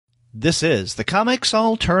This is the Comics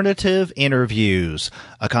Alternative Interviews,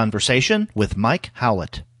 a conversation with Mike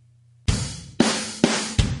Howlett.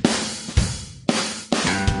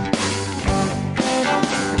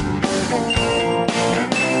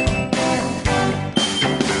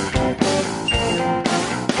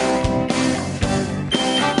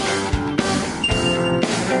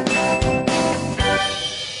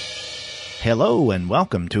 Hello and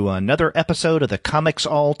welcome to another episode of the Comics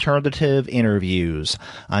Alternative Interviews.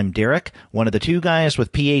 I'm Derek, one of the two guys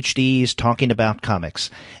with PhDs talking about comics.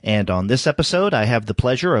 And on this episode, I have the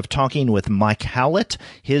pleasure of talking with Mike Howlett.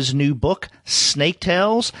 His new book, Snake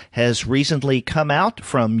Tales, has recently come out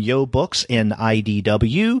from Yo Books in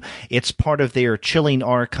IDW. It's part of their Chilling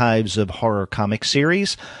Archives of Horror comic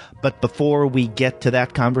series. But before we get to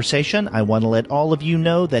that conversation, I want to let all of you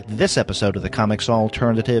know that this episode of the Comics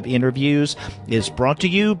Alternative Interviews is brought to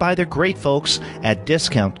you by the great folks at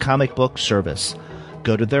Discount Comic Book Service.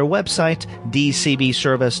 Go to their website,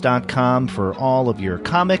 dcbservice.com, for all of your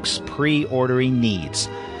comics pre-ordering needs.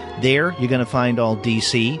 There, you're going to find all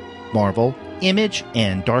DC, Marvel, Image,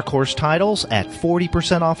 and Dark Horse titles at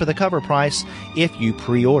 40% off of the cover price if you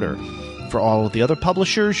pre-order. For all of the other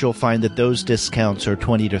publishers, you'll find that those discounts are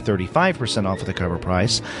 20 to 35% off of the cover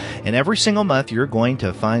price. And every single month, you're going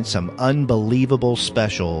to find some unbelievable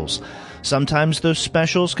specials. Sometimes those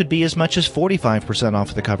specials could be as much as 45%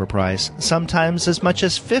 off the cover price, sometimes as much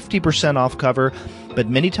as 50% off cover, but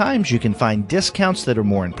many times you can find discounts that are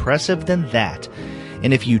more impressive than that.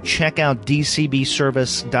 And if you check out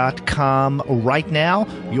dcbservice.com right now,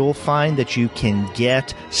 you'll find that you can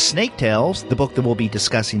get Snake Tales, the book that we'll be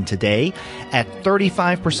discussing today, at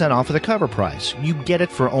 35% off of the cover price. You get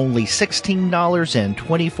it for only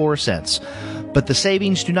 $16.24. But the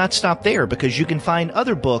savings do not stop there, because you can find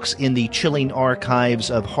other books in the Chilling Archives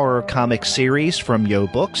of Horror comic series from Yo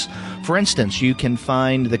Books. For instance, you can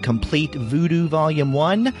find the complete Voodoo Volume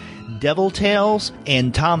 1, Devil Tales,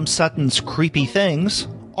 and Tom Sutton's Creepy Things,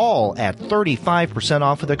 all at 35%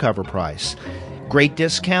 off of the cover price. Great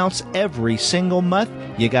discounts every single month.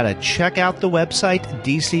 You gotta check out the website,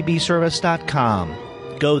 dcbservice.com.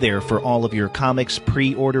 Go there for all of your comics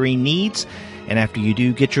pre-ordering needs. And after you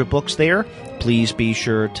do get your books there, please be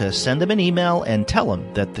sure to send them an email and tell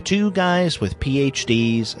them that the two guys with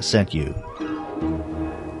PhDs sent you.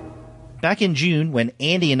 Back in June, when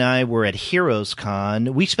Andy and I were at Heroes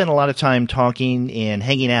Con, we spent a lot of time talking and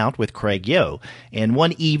hanging out with Craig Yo. And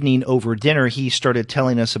one evening over dinner, he started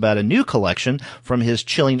telling us about a new collection from his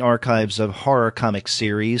Chilling Archives of Horror comic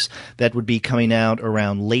series that would be coming out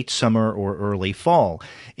around late summer or early fall.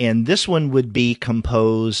 And this one would be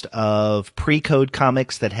composed of pre-code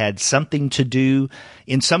comics that had something to do,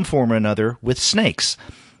 in some form or another, with snakes.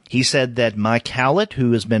 He said that Mike Howlett,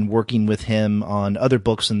 who has been working with him on other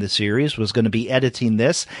books in the series, was going to be editing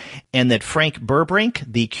this, and that Frank Burbrink,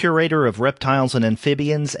 the curator of reptiles and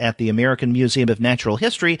amphibians at the American Museum of Natural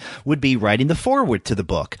History, would be writing the foreword to the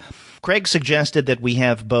book. Craig suggested that we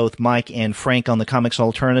have both Mike and Frank on the Comics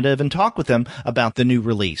Alternative and talk with them about the new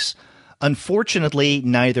release. Unfortunately,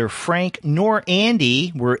 neither Frank nor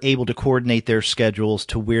Andy were able to coordinate their schedules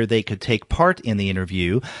to where they could take part in the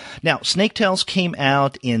interview. Now, Snake Tales came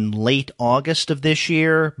out in late August of this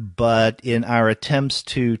year, but in our attempts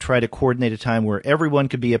to try to coordinate a time where everyone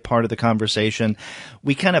could be a part of the conversation,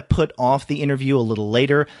 we kind of put off the interview a little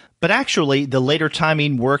later. But actually, the later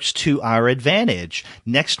timing works to our advantage.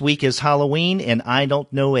 Next week is Halloween, and I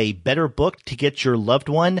don't know a better book to get your loved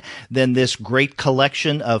one than this great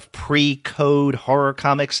collection of pre-code horror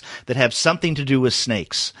comics that have something to do with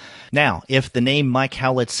snakes. Now, if the name Mike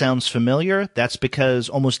Howlett sounds familiar, that's because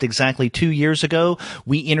almost exactly 2 years ago,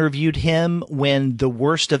 we interviewed him when The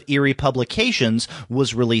Worst of Eerie Publications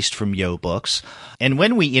was released from Yo Books. And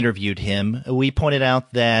when we interviewed him, we pointed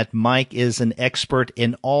out that Mike is an expert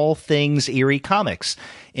in all things Eerie comics.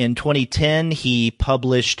 In 2010, he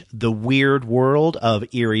published The Weird World of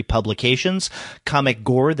Eerie Publications, comic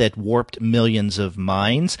gore that warped millions of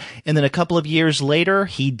minds. And then a couple of years later,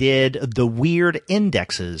 he did The Weird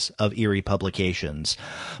Indexes of Eerie Publications.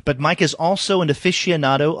 But Mike is also an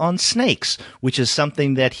aficionado on snakes, which is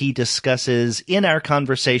something that he discusses in our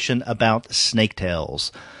conversation about Snake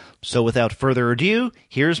Tales. So without further ado,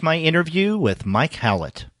 here's my interview with Mike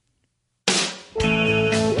Howlett.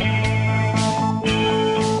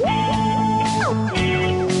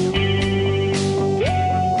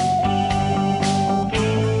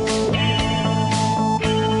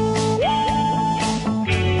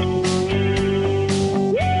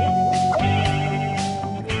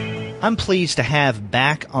 I'm pleased to have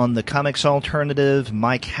back on the Comics Alternative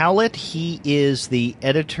Mike Howlett. He is the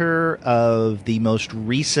editor of the most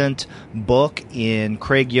recent book in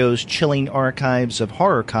Craig Yo's chilling archives of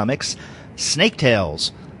horror comics, Snake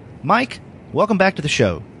Tales. Mike, welcome back to the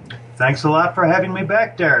show. Thanks a lot for having me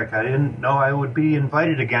back, Derek. I didn't know I would be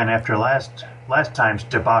invited again after last time's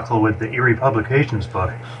debacle with the Eerie Publications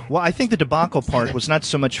book. Well, I think the debacle part was not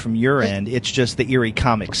so much from your end, it's just the Eerie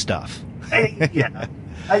comic stuff. Yeah.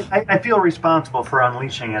 I feel responsible for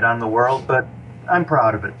unleashing it on the world, but I'm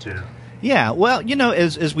proud of it, too. Yeah, well, you know,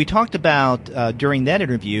 as we talked about during that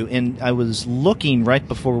interview, and I was looking right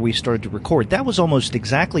before we started to record, that was almost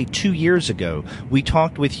exactly 2 years ago. We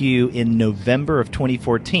talked with you in November of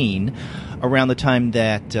 2014, around the time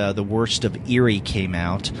that The Worst of Eerie came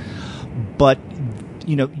out. But,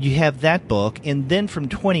 you know, you have that book, and then from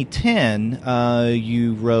 2010,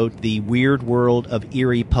 you wrote The Weird World of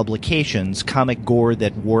Eerie Publications, comic gore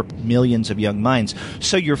that warped millions of young minds.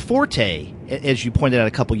 So your forte, as you pointed out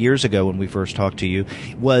a couple years ago when we first talked to you,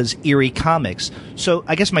 was Eerie comics. So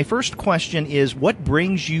I guess my first question is, what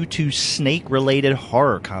brings you to snake-related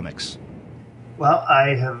horror comics? Well,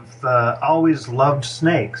 I have always loved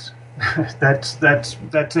snakes. That's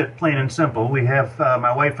it, plain and simple. We have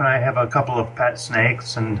my wife and I have a couple of pet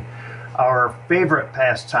snakes, and our favorite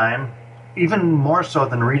pastime, even more so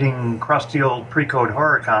than reading crusty old pre-code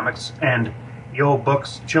horror comics and Yo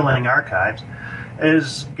Books chilling archives,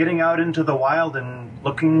 is getting out into the wild and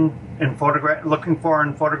looking for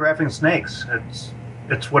and photographing snakes.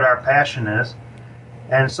 It's what our passion is,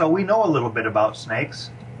 and so we know a little bit about snakes,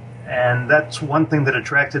 and that's one thing that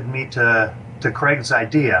attracted me to Craig's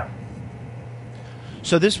idea.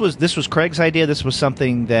 So this was Craig's idea. This was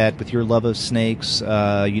something that, with your love of snakes,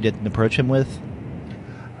 you didn't approach him with?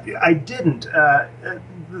 I didn't.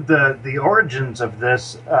 The origins of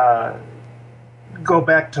this go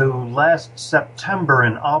back to last September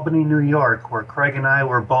in Albany, New York, where Craig and I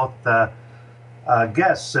were both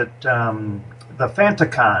guests at the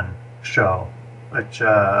Fanticon show, which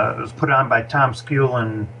was put on by Tom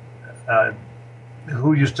Skulin,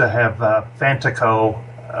 who used to have Fantico.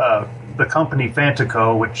 The company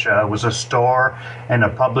Fantico, which was a store and a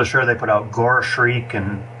publisher. They put out Gore Shriek,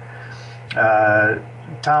 and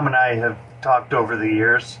Tom and I have talked over the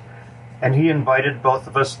years, and he invited both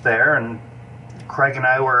of us there, and Craig and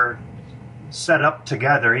I were set up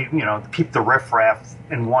together, keep the riffraff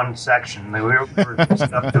in one section. We were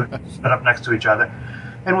set up next to each other,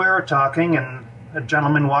 and we were talking, and a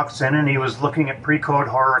gentleman walks in, and he was looking at pre-code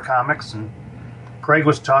horror comics, and Craig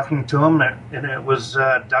was talking to him, and it was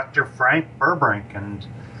Dr. Frank Burbrink, and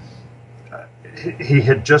he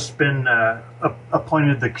had just been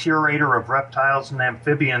appointed the curator of reptiles and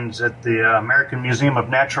amphibians at the American Museum of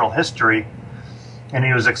Natural History, and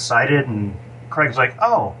he was excited, and Craig's like,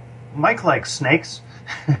 "Oh, Mike likes snakes.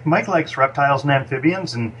 Mike likes reptiles and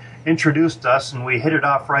amphibians," and introduced us, and we hit it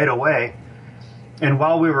off right away. And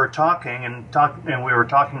while we were talking, and we were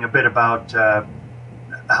talking a bit about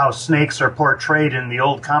how snakes are portrayed in the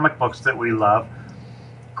old comic books that we love,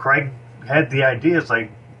 Craig had the idea. It's like,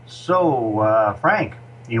 "So, Frank,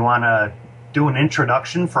 you want to do an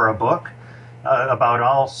introduction for a book about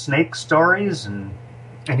all snake stories?" And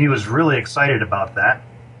he was really excited about that.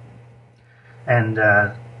 And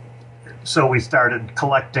so we started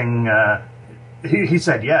collecting. He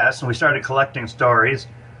said yes, and we started collecting stories.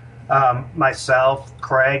 Myself,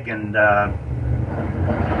 Craig, and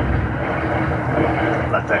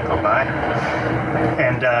let that go by.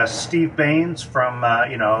 And Steve Baines from,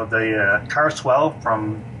 the Carswell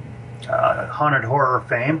from Haunted Horror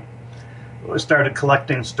fame. We started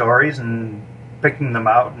collecting stories and picking them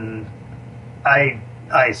out. And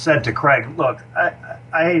I said to Craig, "Look,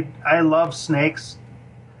 I love snakes.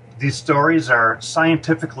 These stories are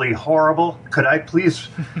scientifically horrible. Could I please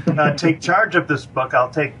take charge of this book? I'll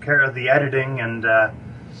take care of the editing, and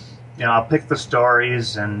I'll pick the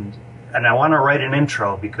stories, and I want to write an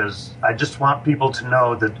intro, because I just want people to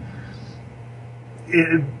know that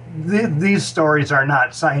these stories are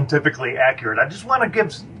not scientifically accurate. I just want to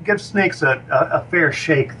give snakes a fair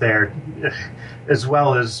shake there, as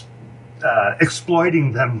well as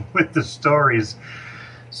exploiting them with the stories."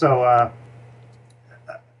 It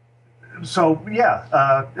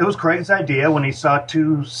was Craig's idea when he saw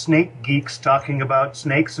two snake geeks talking about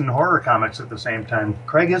snakes and horror comics at the same time.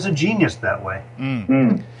 Craig is a genius that way.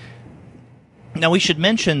 Now, we should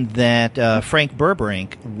mention that Frank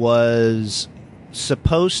Burbrink was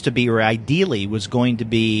supposed to be, or ideally was going to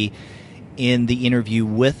be, in the interview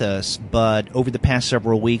with us, but over the past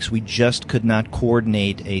several weeks we just could not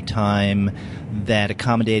coordinate a time that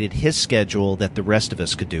accommodated his schedule that the rest of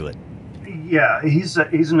us could do it. Yeah, he's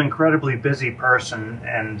an incredibly busy person,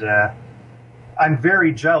 and I'm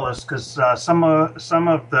very jealous because some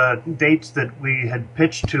of the dates that we had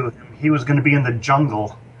pitched to him, he was going to be in the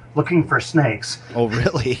jungle looking for snakes. Oh,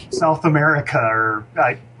 really? South America,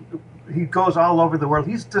 he goes all over the world.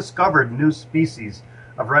 He's discovered new species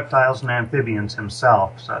of reptiles and amphibians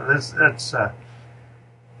himself. So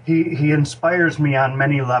he inspires me on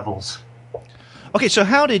many levels. Okay, so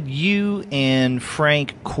how did you and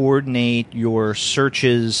Frank coordinate your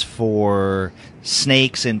searches for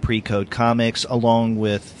snakes in pre-code comics, along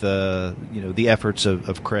with the efforts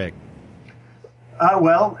of Craig?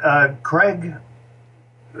 Craig,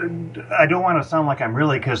 I don't want to sound like I'm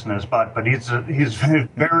really kissing his butt, but he's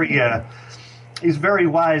very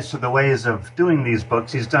wise to the ways of doing these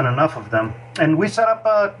books. He's done enough of them, and we set up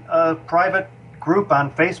a private group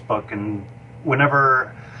on Facebook, and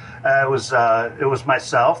whenever. It was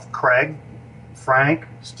myself, Craig, Frank,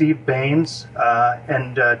 Steve Baines,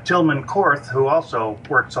 and Tillman Korth, who also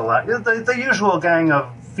works a lot. The usual gang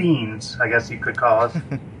of fiends, I guess you could call us.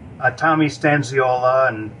 Tommy Stanziola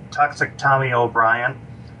and Toxic Tommy O'Brien.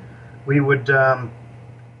 We would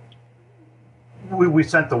we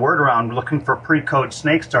sent the word around looking for pre-code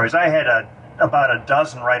snake stories. I had about a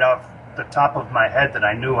dozen right off the top of my head that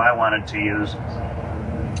I knew I wanted to use,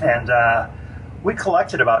 and we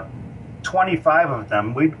collected about 25 of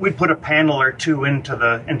them. We'd put a panel or two into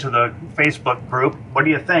the Facebook group. What do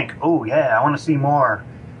you think? Oh yeah, I want to see more.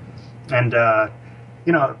 And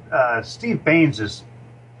Steve Baines is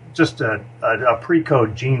just a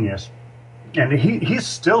pre-code genius, and he's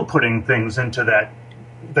still putting things into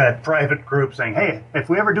that private group, saying, "Hey, if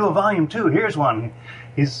we ever do a volume 2, here's one."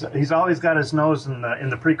 He's always got his nose in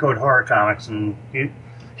the pre-code horror comics, and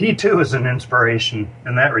he too is an inspiration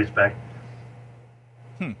in that respect.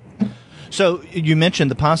 So you mentioned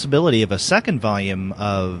the possibility of a second volume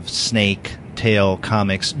of Snake Tale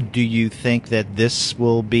comics. Do you think that this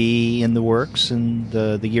will be in the works in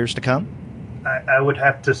the years to come? I would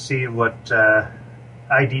have to see what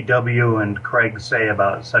IDW and Craig say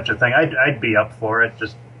about such a thing. I'd be up for it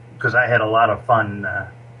just because I had a lot of fun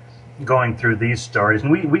going through these stories. And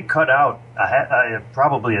we cut out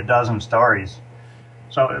probably a dozen stories.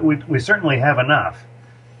 So we certainly have enough.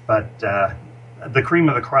 But the cream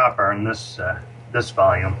of the crop are in this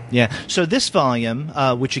volume. Yeah. So this volume,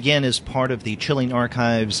 which again is part of the Chilling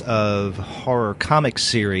Archives of Horror Comics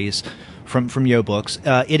series from Yo Books,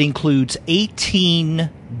 it includes 18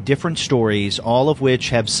 different stories, all of which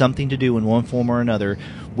have something to do in one form or another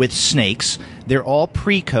with snakes. They're all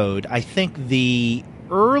pre-code. I think the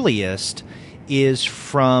earliest is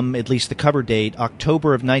from, at least the cover date,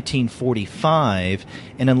 October of 1945.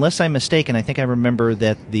 And unless I'm mistaken, I think I remember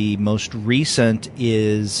that the most recent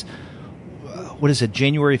is,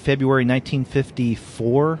 January, February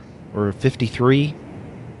 1954 or 53?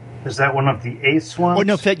 Is that one of the Ace ones? Oh,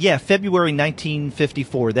 no, February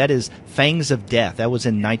 1954. That is Fangs of Death. That was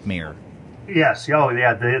in Nightmare. Yes, the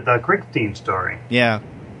Kriegstein story. Yeah.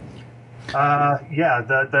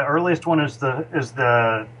 The earliest one is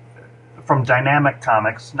the from Dynamic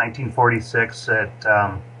Comics, 1946.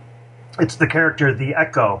 It's the character the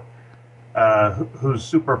Echo, whose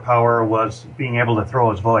superpower was being able to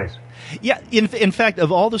throw his voice. Yeah, in fact,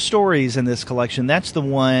 of all the stories in this collection, that's the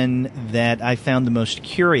one that I found the most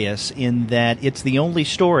curious, in that it's the only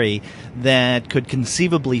story that could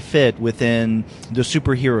conceivably fit within the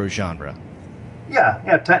superhero genre.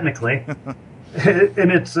 Yeah, technically.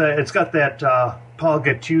 And it's got that Paul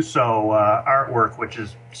Gattuso artwork, which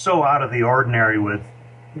is so out of the ordinary with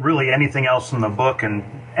really anything else in the book and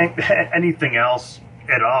anything else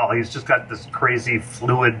at all. He's just got this crazy,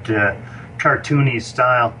 fluid, cartoony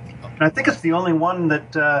style. And I think it's the only one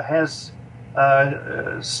that has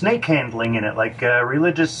snake handling in it, like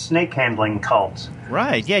religious snake handling cults.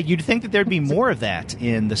 Right, yeah, you'd think that there'd be more of that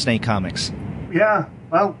in the Snake comics. Yeah,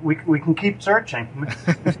 well, we can keep searching.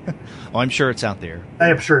 Oh, I'm sure it's out there. I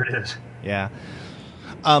am sure it is. Yeah.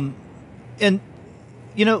 And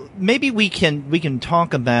maybe we can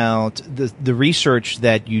talk about the research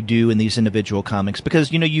that you do in these individual comics,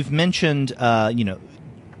 because you've mentioned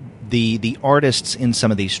the artists in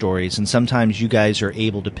some of these stories, and sometimes you guys are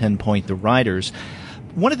able to pinpoint the writers.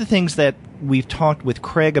 One of the things that we've talked with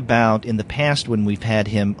Craig about in the past when we've had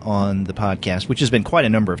him on the podcast, which has been quite a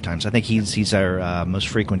number of times, I think he's our most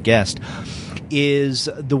frequent guest, is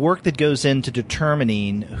the work that goes into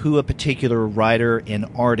determining who a particular writer and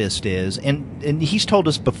artist is. And he's told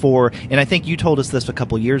us before, and I think you told us this a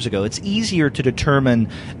couple years ago, it's easier to determine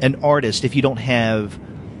an artist if you don't have,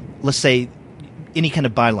 let's say, any kind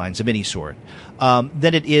of bylines of any sort.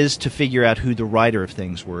 than it is to figure out who the writer of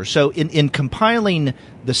things were. So in compiling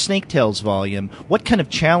the Snake Tales volume, what kind of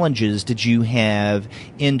challenges did you have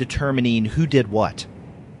in determining who did what?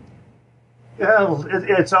 Well,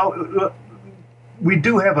 it's all. We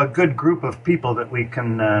do have a good group of people that we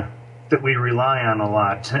can that we rely on a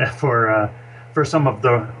lot for some of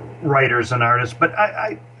the writers and artists. But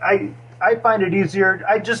I find it easier.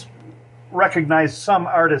 I just recognize some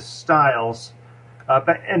artist styles,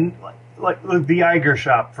 and like the Eiger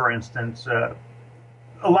Shop, for instance.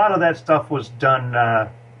 A lot of that stuff was done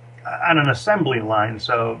on an assembly line,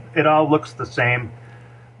 so it all looks the same.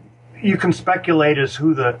 You can speculate as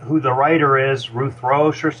who the writer is, Ruth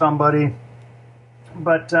Roche or somebody,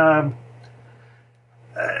 but I'm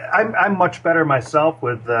much better myself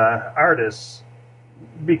with artists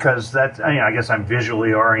because I guess I'm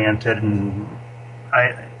visually oriented, and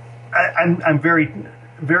I'm very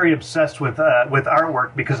very obsessed with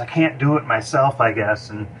artwork because I can't do it myself, I guess,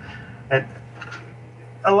 and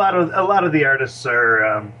a lot of the artists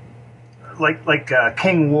are. Like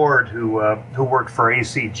King Ward, who worked for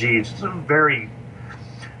ACG. It's a very,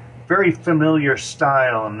 very familiar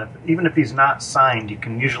style, and even if he's not signed, you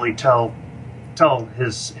can usually tell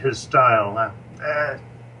his style. I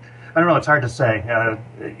don't know; it's hard to say.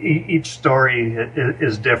 Each story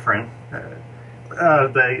is different.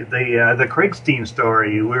 The Krigstein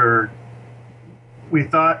story, we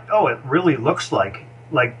thought, oh, it really looks like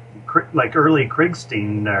early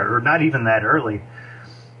Krigstein, or not even that early.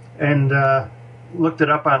 And looked it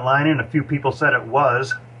up online, and a few people said it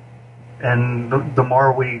was. And the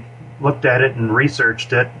more we looked at it and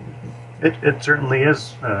researched it, it certainly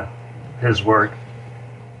is his work.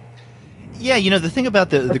 Yeah, the thing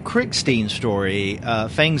about the Krigstein story,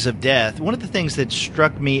 Fangs of Death, one of the things that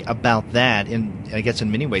struck me about that, and I guess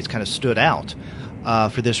in many ways kind of stood out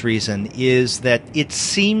for this reason, is that it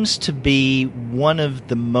seems to be one of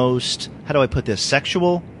the most, how do I put this,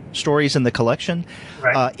 sexual stories in the collection,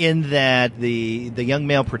 right. In that the young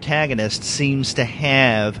male protagonist seems to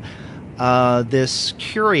have this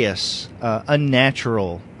curious,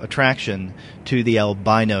 unnatural attraction to the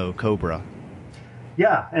albino cobra.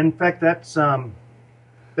 Yeah, in fact, that's got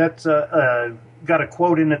a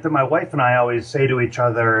quote in it that my wife and I always say to each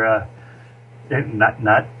other. Not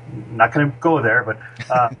going to go there, but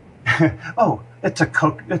oh, it's a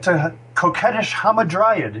coquettish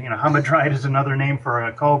hamadryad. Hamadryad is another name for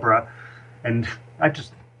a cobra, and I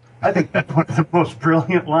think that's one of the most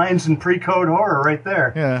brilliant lines in pre-code horror right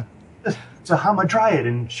there. Yeah, it's a hamadryad,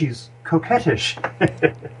 and she's coquettish.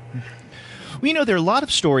 Well, there are a lot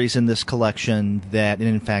of stories in this collection that, and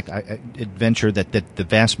in fact, I'd venture that the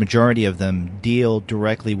vast majority of them deal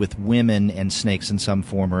directly with women and snakes in some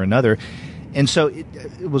form or another. And so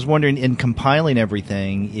I was wondering, in compiling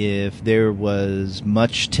everything, if there was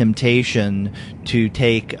much temptation to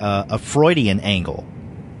take a Freudian angle.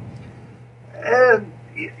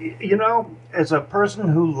 As a person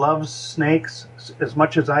who loves snakes as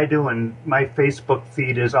much as I do, and my Facebook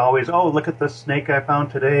feed is always, oh, look at the snake I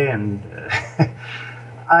found today, and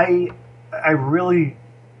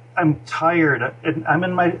I'm tired. I'm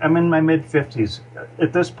in my mid-50s.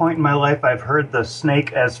 At this point in my life, I've heard the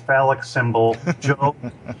snake as phallic symbol joke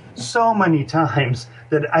so many times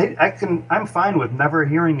that I'm fine with never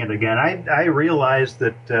hearing it again. I realize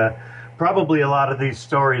that probably a lot of these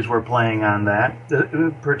stories were playing on that,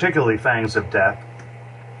 particularly Fangs of Death.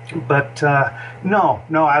 But no,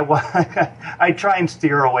 I try and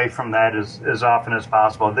steer away from that as often as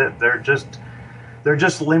possible. They're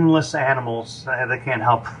just limbless animals. They can't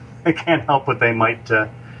help what they might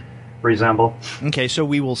resemble. Okay, so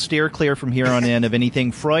we will steer clear from here on in of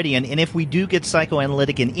anything Freudian. And if we do get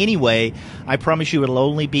psychoanalytic in any way, I promise you it'll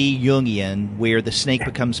only be Jungian, where the snake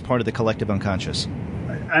becomes part of the collective unconscious.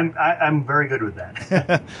 I'm very good with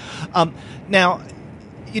that. Now,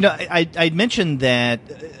 I mentioned that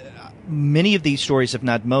many of these stories, if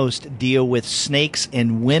not most, deal with snakes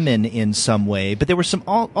and women in some way, but there were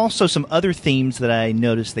also some other themes that I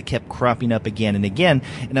noticed that kept cropping up again and again,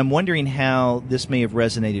 and I'm wondering how this may have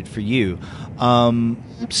resonated for you.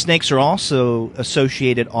 Snakes are also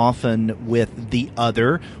associated often with the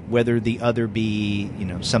other, whether the other be,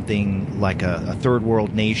 something like a third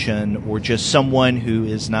world nation or just someone who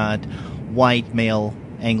is not white, male,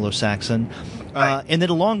 Anglo-Saxon. And then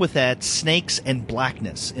along with that, snakes and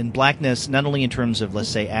blackness. And blackness, not only in terms of, let's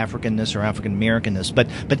say, Africanness or African-Americanness, but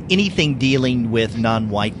anything dealing with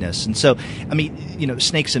non-whiteness. And so,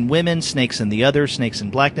 snakes and women, snakes and the other, snakes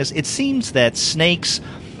and blackness. It seems that snakes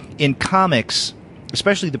in comics,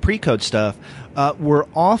 especially the pre-code stuff, were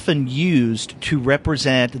often used to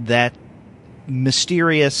represent that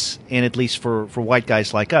mysterious, and at least for white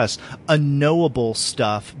guys like us, unknowable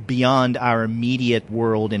stuff beyond our immediate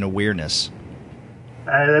world and awareness.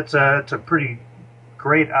 That's a pretty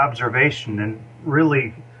great observation. And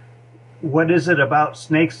really, what is it about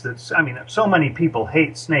snakes so many people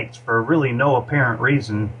hate snakes for really no apparent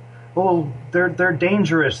reason. Well, they're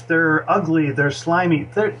dangerous, they're ugly, they're slimy.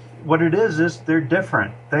 What it is they're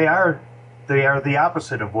different. They are the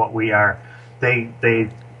opposite of what we are.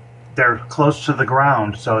 They're close to the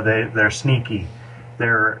ground, so they're sneaky.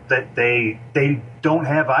 They don't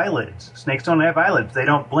have eyelids. Snakes don't have eyelids. They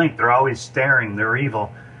don't blink. They're always staring. They're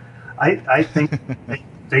evil. I think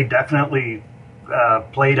they definitely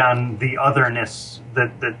played on the otherness,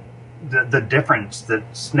 the difference that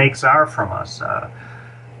snakes are from us,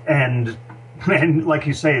 and like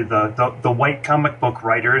you say, the white comic book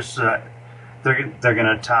writers, they're going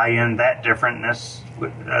to tie in that difference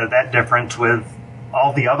with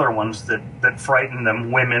all the other ones that frighten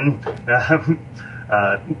them, women,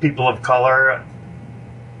 people of color.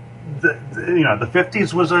 The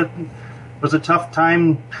 50s was a tough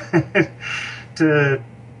time to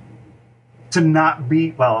not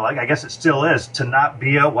be, well, I guess it still is, to not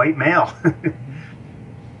be a white male.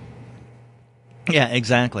 Yeah,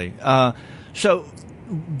 exactly. So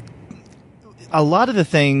a lot of the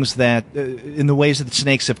things that, in the ways that the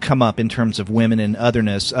snakes have come up in terms of women and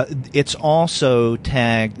otherness, snakes are also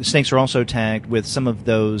tagged with some of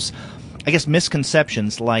those, I guess,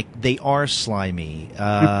 misconceptions, like they are slimy,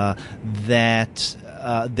 that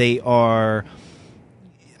they are,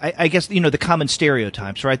 I guess, the common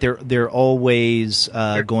stereotypes, right? They're always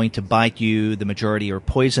going to bite you. The majority are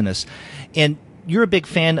poisonous. And you're a big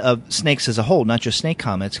fan of snakes as a whole, not just snake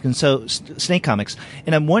comics.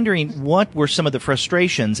 And I'm wondering, what were some of the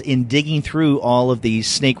frustrations in digging through all of these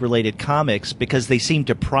snake-related comics, because they seem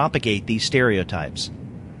to propagate these stereotypes?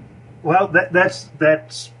 Well, that's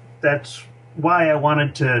why I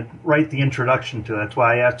wanted to write the introduction to it. That's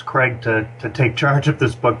why I asked Craig to take charge of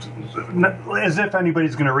this book. As if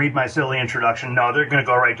anybody's going to read my silly introduction. No, they're going to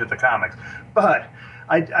go right to the comics. But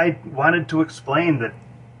I wanted to explain that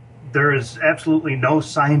there is absolutely no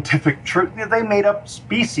scientific truth. They made up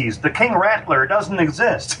species. The king rattler doesn't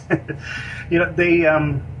exist. I got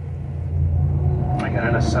an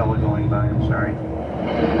Acela going by. I'm sorry.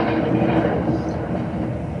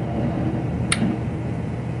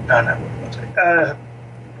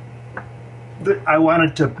 I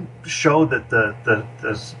wanted to show that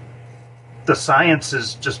the science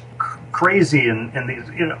is just crazy, and these,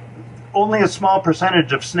 only a small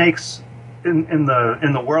percentage of snakes in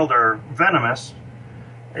the world are venomous.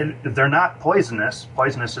 And they're not poisonous.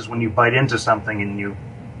 Poisonous is when you bite into something and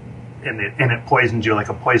it poisons you, like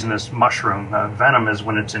a poisonous mushroom. Venom is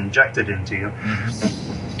when it's injected into you.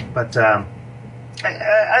 Mm-hmm. But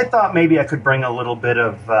I thought maybe I could bring a little bit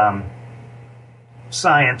of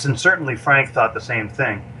science, and certainly Frank thought the same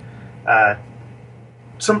thing.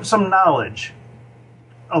 Some knowledge,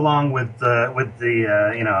 along with the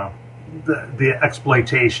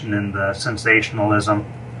exploitation and the sensationalism.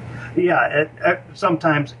 Yeah,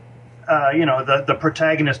 sometimes the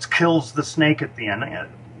protagonist kills the snake at the end.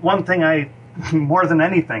 One thing more than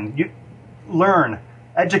anything, you learn,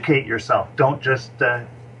 educate yourself. Don't just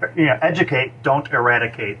educate, don't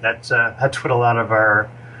eradicate. That's what a lot of our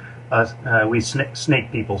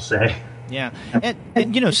snake people say. Yeah,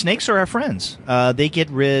 and snakes are our friends. They get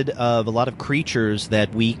rid of a lot of creatures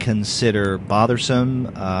that we consider bothersome,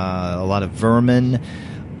 a lot of vermin.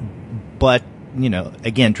 But,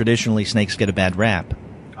 again, traditionally snakes get a bad rap.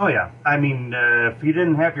 Oh, yeah. I mean, if you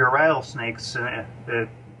didn't have your rattlesnakes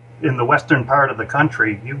in the western part of the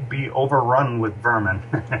country, you'd be overrun with vermin.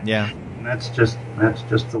 Yeah. And that's just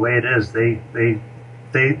the way it is.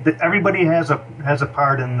 Everybody has a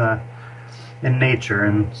part in nature,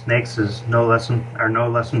 and snakes are no less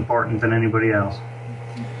important than anybody else.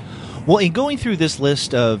 Well, in going through this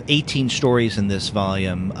list of 18 stories in this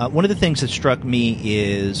volume, one of the things that struck me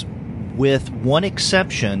is, with one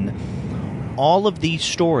exception, all of these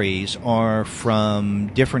stories are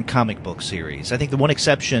from different comic book series. I think the one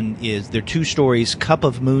exception is there are two stories, Cup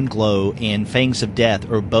of Moonglow and Fangs of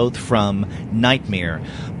Death, are both from Nightmare.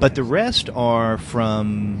 But the rest are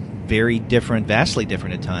from very different, vastly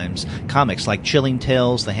different at times, comics like Chilling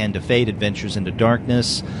Tales, The Hand of Fate, Adventures into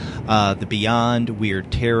Darkness, The Beyond,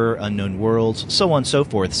 Weird Terror, Unknown Worlds, so on and so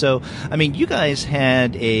forth. So, I mean, you guys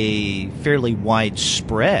had a fairly wide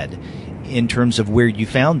spread in terms of where you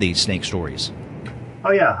found these snake stories.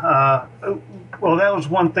 Oh, yeah. Well, that was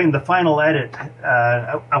one thing. The final edit,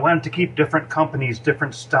 I wanted to keep different companies,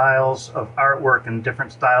 different styles of artwork, and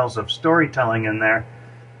different styles of storytelling in there.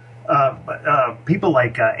 People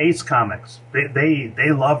like Ace Comics,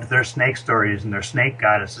 they loved their snake stories and their snake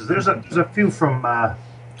goddesses. There's a few from a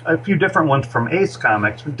few different ones from Ace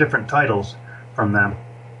Comics, different titles from them.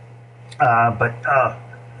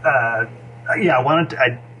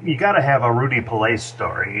 You got to have a Rudy Palais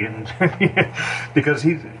story, and because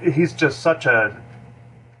he's just such a,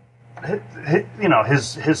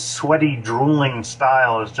 his sweaty, drooling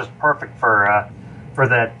style is just perfect for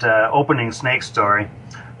that opening snake story.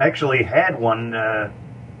 I actually had one,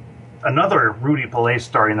 another Rudy Palais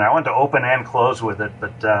story, and I wanted to open and close with it,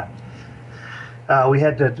 but we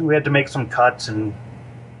had to make some cuts, and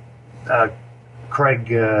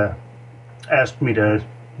Craig asked me to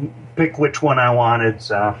pick which one I wanted.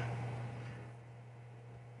 So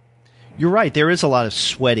you're right. There is a lot of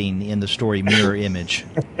sweating in the story Mirror Image.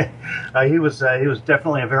 He was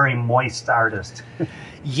definitely a very moist artist.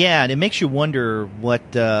 Yeah, and it makes you wonder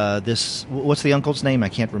what's the uncle's name? I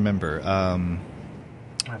can't remember. I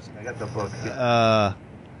got the book.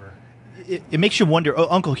 It makes you wonder. Oh,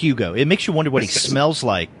 Uncle Hugo. It makes you wonder what he smells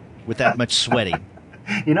like with that much sweating.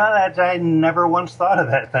 You know, that I never once thought of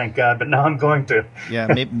that, thank God, but now I'm going to. Yeah,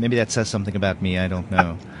 maybe that says something about me. I don't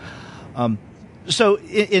know. So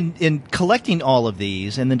in collecting all of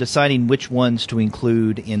these and then deciding which ones to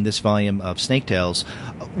include in this volume of Snake Tales,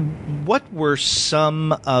 what were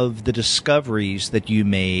some of the discoveries that you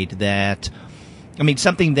made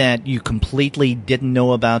something that you completely didn't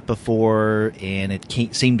know about before and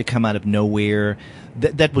it seemed to come out of nowhere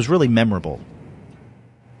that was really memorable?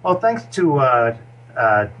 Well, thanks to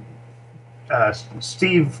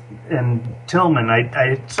Steve and Tillman,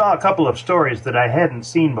 I saw a couple of stories that I hadn't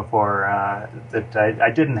seen before that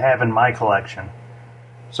I didn't have in my collection.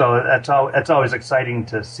 So that's always exciting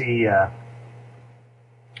to see a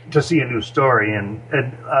new story, and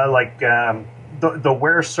like the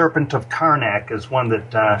Were Serpent of Karnak is one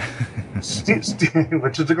that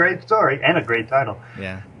which is a great story and a great title.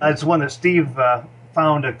 Yeah, it's one that Steve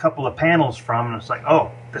found a couple of panels from, and it's like,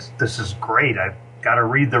 oh, this is great. I've got to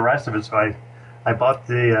read the rest of it. So I bought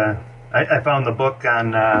I found the book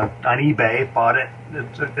on eBay, bought it.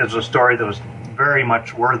 It's a story that was very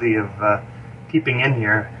much worthy of keeping in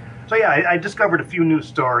here. So yeah, I discovered a few new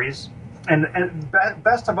stories, and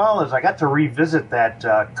best of all is I got to revisit that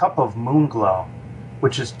Cup of Moonglow,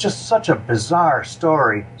 which is just such a bizarre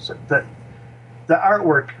story. So the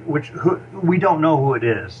artwork, we don't know who it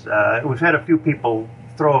is. We've had a few people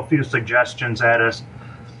throw a few suggestions at us.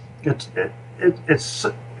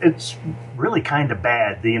 It's really kind of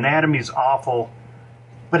bad. The anatomy's awful,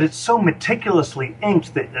 but it's so meticulously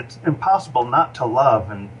inked that it's impossible not to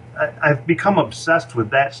love. And I've become obsessed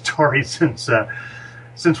with that story since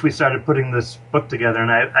we started putting this book together.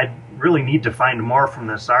 And I really need to find more from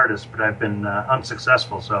this artist, but I've been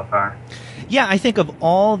unsuccessful so far. Yeah, I think of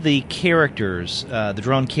all the characters, the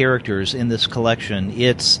drawn characters in this collection,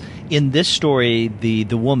 it's in this story the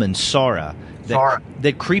woman Sarah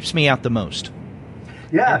that creeps me out the most.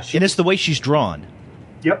 Yeah, and it's the way she's drawn.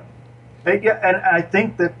 Yep. Yeah, and I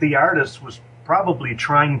think that the artist was probably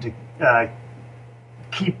trying to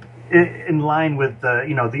keep in line with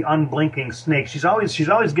the unblinking snake. She's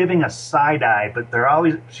always giving a side eye, but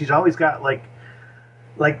she's always got like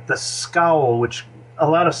the scowl, which a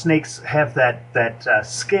lot of snakes have that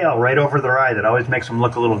scale right over their eye that always makes them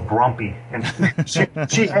look a little grumpy, and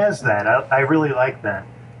she has that. I really like that.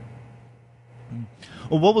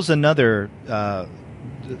 Well, what was another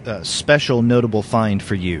special notable find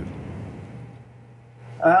for you?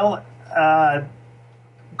 Well,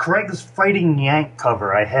 Craig's Fighting Yank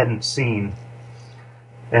cover I hadn't seen,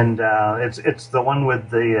 and it's the one with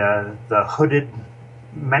the hooded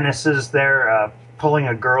menaces there pulling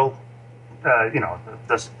a girl,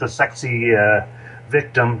 the sexy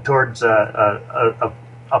victim towards a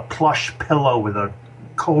plush pillow with a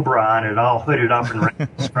cobra on it, all hooded up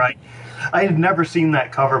and right. I had never seen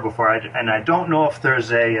that cover before, and I don't know if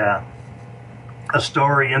there's a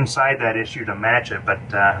story inside that issue to match it, but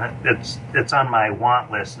it's on my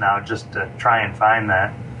want list now just to try and find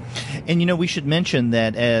that. And we should mention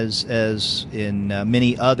that as in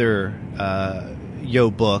many other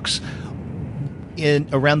Yo books,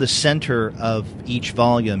 around the center of each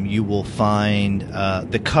volume you will find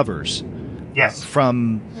the covers. Yes.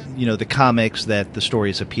 From the comics that the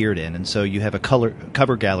stories appeared in, and so you have a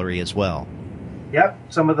cover gallery as well. Yep,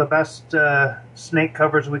 some of the best snake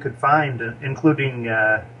covers we could find, including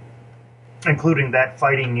that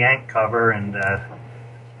Fighting Yank cover and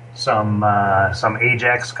some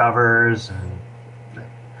Ajax covers. And,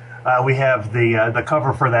 we have the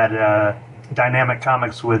cover for that Dynamic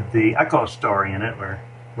Comics with the Echo story in it,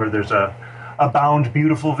 where there's a bound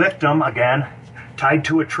beautiful victim again tied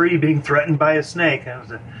to a tree being threatened by a snake.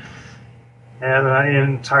 And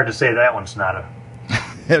it's hard to say that one's not a...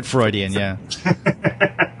 Freudian, yeah.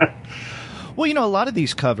 Well, a lot of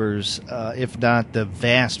these covers, if not the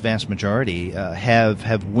vast majority,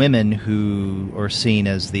 have women who are seen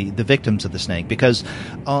as the victims of the snake. Because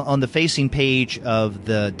on the facing page of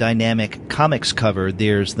the dynamic comics cover,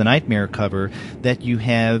 there's the nightmare cover that you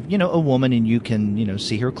have, a woman, and you can,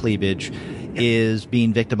 see her cleavage, is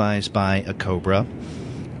being victimized by a cobra.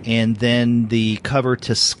 And then the cover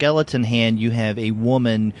to Skeleton Hand, you have a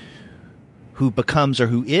woman who becomes or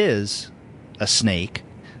who is a snake.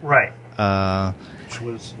 Right.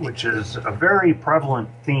 Which is a very prevalent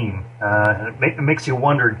theme. It makes you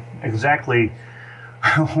wonder exactly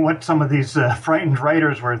what some of these frightened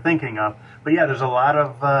writers were thinking of. But yeah, there's a lot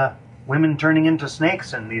of women turning into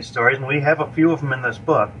snakes in these stories, and we have a few of them in this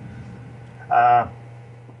book.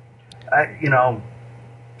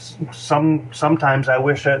 Sometimes I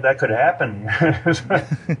wish that could happen.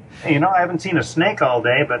 I haven't seen a snake all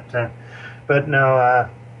day, but no,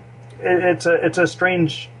 it's a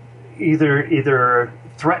strange. Either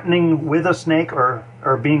threatening with a snake or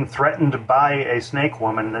being threatened by a snake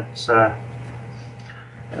woman.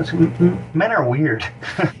 Men are weird.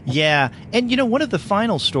 Yeah, and one of the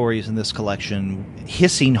final stories in this collection,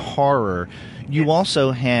 Hissing Horror, you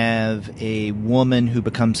also have a woman who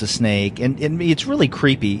becomes a snake, and it's really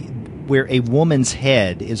creepy, where a woman's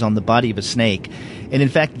head is on the body of a snake, and in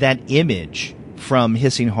fact that image from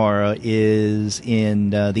Hissing Horror is in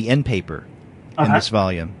the end paper in this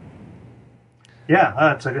volume.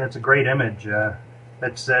 Yeah, it's a great image.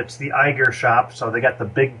 It's the Eiger shop, so they got the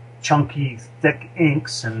big, chunky, thick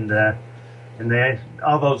inks, and they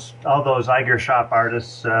all those Eiger shop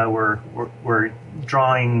artists were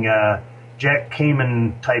drawing Jack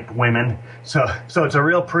Kamen type women. So it's a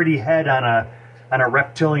real pretty head on a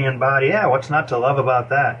reptilian body. Yeah, what's not to love about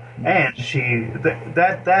that? And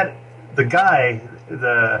the guy,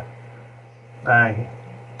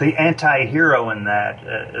 the anti-hero in that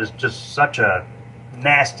is just such a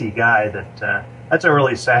nasty guy that's a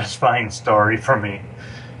really satisfying story for me.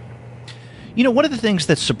 One of the things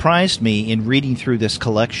that surprised me in reading through this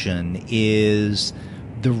collection is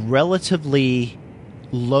the relatively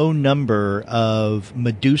low number of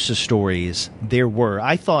Medusa stories there were.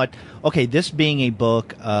 I thought, okay, this being a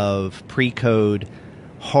book of pre-code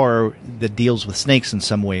horror that deals with snakes in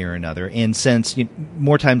some way or another, and since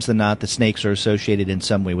more times than not the snakes are associated in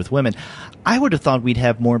some way with women, I would have thought we'd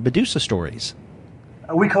have more Medusa stories.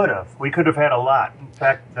 We could have had a lot. In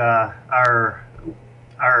fact, our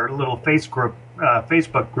little Facebook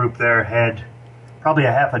group there had probably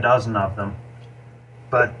a half a dozen of them.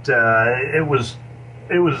 But it was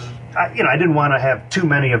I didn't want to have too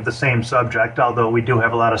many of the same subject, although we do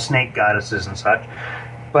have a lot of snake goddesses and such.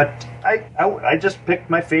 But I just picked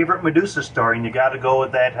my favorite Medusa story, and you got to go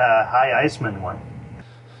with that High Iceman one.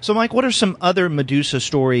 So, Mike, what are some other Medusa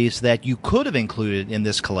stories that you could have included in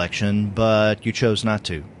this collection, but you chose not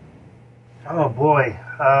to? Oh, boy.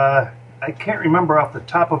 I can't remember off the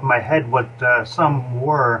top of my head what some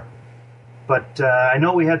were, but I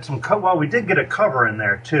know we had some... we did get a cover in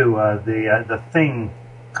there, too. The Thing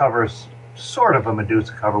covers sort of a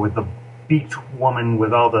Medusa cover with the beach woman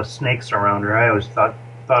with all the snakes around her. I always thought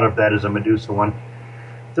of that as a Medusa one.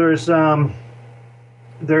 There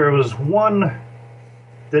was one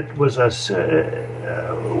that was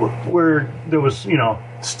where there was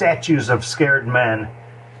statues of scared men,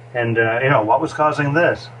 and what was causing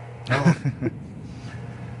this?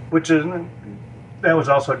 That was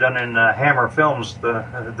also done in Hammer Films,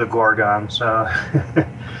 the Gorgon. So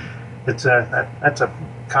that's a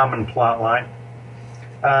common plot line.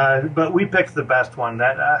 But we picked the best one.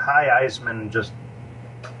 That High Iceman, just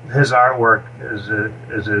his artwork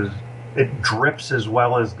it drips as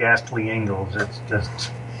well as Ghastly Ingalls. It's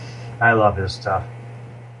just, I love his stuff.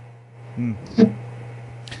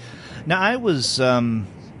 Now, I was,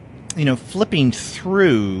 flipping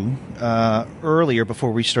through earlier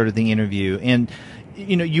before we started the interview, and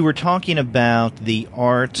you were talking about the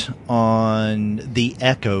art on the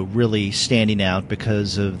Echo really standing out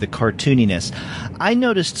because of the cartooniness. I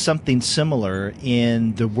noticed something similar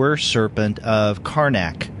in the Were Serpent of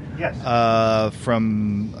Karnak. Yes.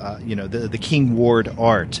 From the King Ward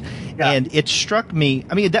art. Yeah. And it struck me,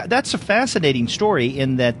 that's a fascinating story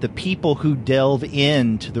in that the people who delve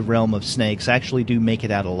into the realm of snakes actually do make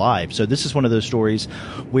it out alive. So this is one of those stories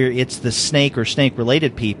where it's the snake or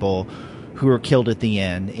snake-related people who are killed at the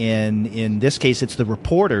end. And in this case, it's the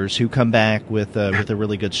reporters who come back with a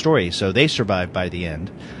really good story. So they survive by the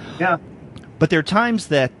end. Yeah. But there are times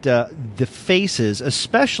that the faces,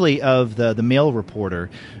 especially of the male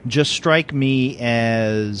reporter, just strike me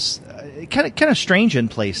as kind of strange in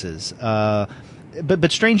places,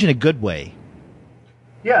 but strange in a good way.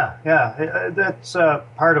 Yeah, that's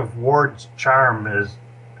part of Ward's charm is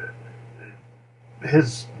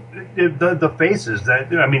the faces.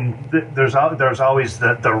 That I mean, there's always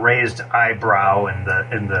the raised eyebrow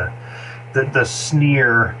and the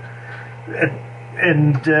sneer,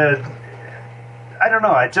 and I don't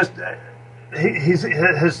know. I just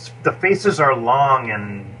the faces are long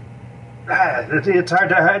and it's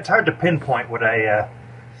hard to pinpoint what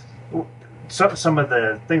some of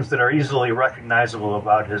the things that are easily recognizable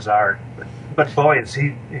about his art. But boy,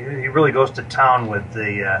 he really goes to town with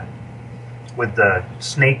the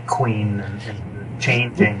Snake Queen and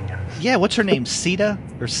changing. And, yeah, what's her name? Seta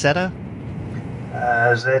or Seta?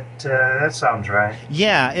 That sounds right.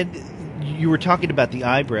 Yeah, and you were talking about the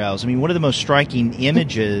eyebrows. I mean, one of the most striking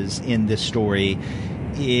images in this story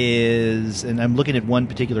is, and I'm looking at one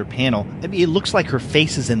particular panel, I mean, it looks like her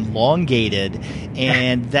face is elongated,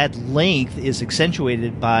 and that length is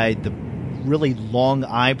accentuated by the really long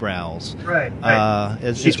eyebrows. Right.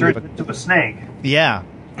 She turned into a snake. Yeah.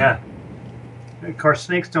 Yeah. Of course,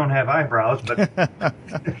 snakes don't have eyebrows, but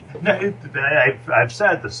I've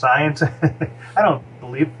said the science. I don't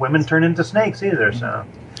believe women turn into snakes either. So,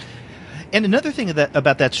 and another thing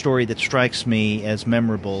about that story that strikes me as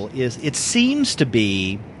memorable is it seems to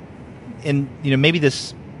be, and maybe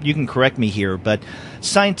this you can correct me here, but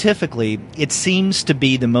scientifically it seems to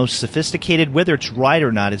be the most sophisticated. Whether it's right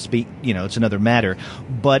or not, it's another matter.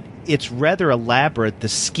 But it's rather elaborate, the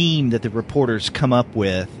scheme that the reporters come up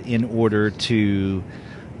with in order to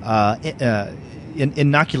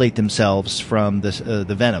inoculate themselves from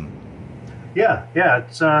the venom. Yeah,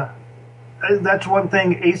 it's that's one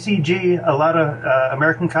thing. ACG, a lot of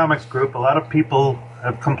American Comics Group, a lot of people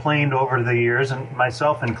have complained over the years, and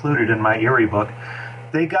myself included in my Erie book.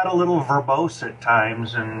 They got a little verbose at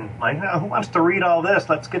times, and like, who wants to read all this?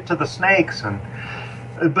 Let's get to the snakes.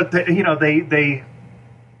 But they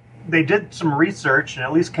did some research and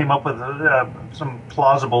at least came up with some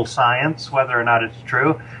plausible science, whether or not it's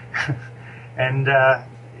true. And their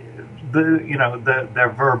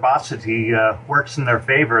verbosity works in their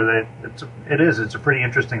favor. It's a pretty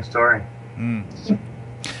interesting story. Mm.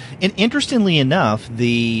 And interestingly enough,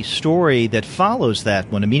 the story that follows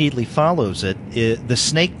that one, immediately follows it, The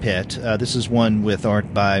Snake Pit, this is one with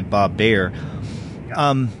art by Bob Baer,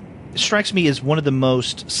 strikes me as one of the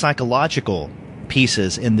most psychological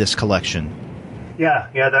pieces in this collection. Yeah,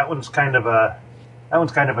 that one's kind of a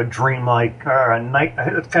dreamlike, or a night.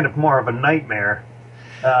 It's kind of more of a nightmare,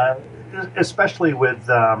 especially with.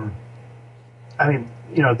 The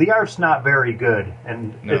art's not very good,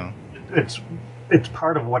 and no. It's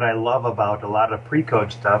part of what I love about a lot of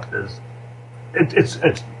pre-code stuff is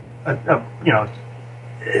it's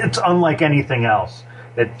unlike anything else.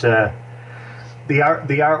 The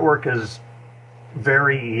artwork is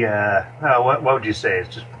very what would you say?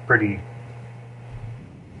 It's just pretty.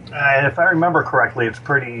 If I remember correctly, it's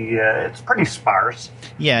pretty sparse.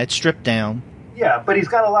 Yeah, it's stripped down. Yeah, but he's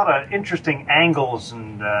got a lot of interesting angles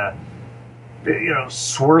and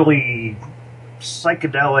swirly,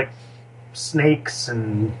 psychedelic snakes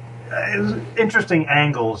and interesting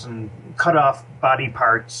angles and cut off body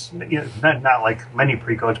parts. Not like many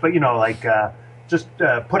pre-codes, but just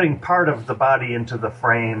putting part of the body into the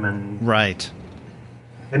frame and right.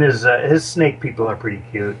 And his snake people are pretty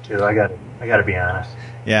cute too. I gotta be honest.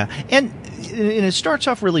 Yeah, and it starts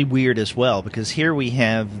off really weird as well, because here we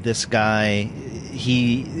have this guy,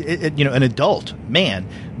 an adult man,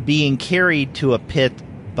 being carried to a pit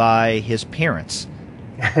by his parents.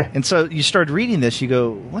 And so you start reading this, you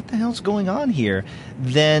go, what the hell's going on here?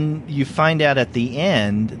 Then you find out at the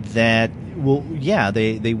end that, well, yeah,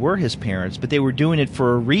 they were his parents, but they were doing it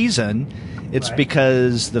for a reason. It's right.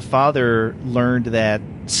 Because the father learned that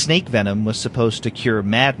snake venom was supposed to cure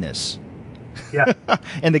madness. Yeah.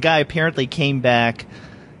 And the guy apparently came back,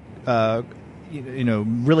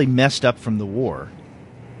 really messed up from the war.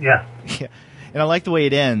 Yeah. Yeah. And I like the way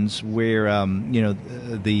it ends, where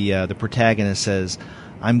the protagonist says,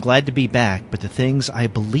 "I'm glad to be back, but the things I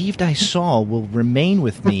believed I saw will remain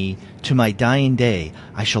with me to my dying day.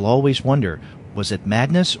 I shall always wonder, was it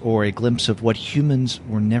madness or a glimpse of what humans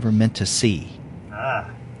were never meant to see?"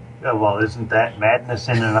 Well, isn't that madness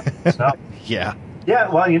in and of itself? Yeah. Yeah,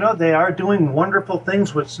 well, they are doing wonderful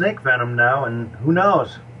things with snake venom now, and who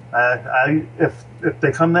knows? If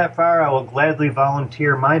they come that far, I will gladly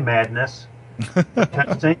volunteer my madness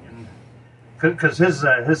testing, because his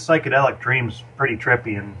psychedelic dream's pretty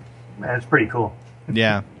trippy and it's pretty cool.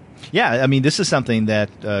 Yeah. Yeah, I mean, this is something that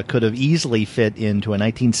could have easily fit into a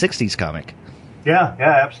 1960s comic. Yeah,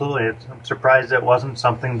 absolutely. I'm surprised it wasn't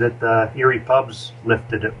something that Erie Pubs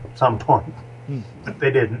lifted at some point, but they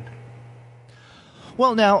didn't.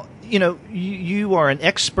 Well, now, you are an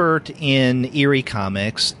expert in Erie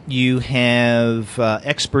comics. You have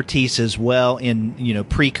expertise as well in,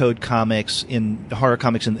 pre-code comics, in horror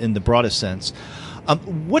comics in the broadest sense.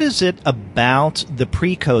 What is it about the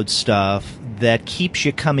pre-code stuff that keeps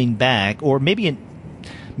you coming back? Or let me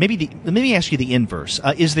ask you the inverse.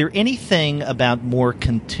 Is there anything about more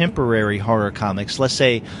contemporary horror comics, let's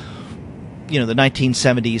say, the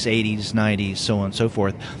 1970s, 80s, 90s, so on and so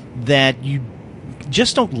forth, that you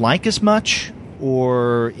just don't like as much?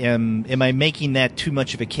 Or am I making that too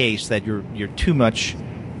much of a case that you're too much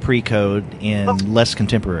pre-code and less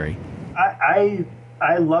contemporary?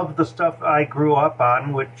 I love the stuff I grew up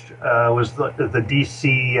on, which was the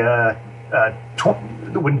DC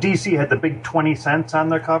when DC had the big 20 cents on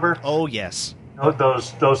their cover. Oh, yes.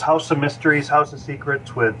 Those House of Mysteries, House of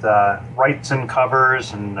Secrets with Wrightson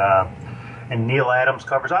covers and Neil Adams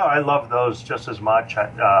covers. Oh, I love those just as much.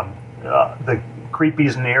 The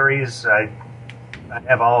Creepies and Eerie's, I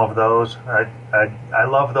have all of those. I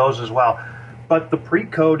love those as well. But the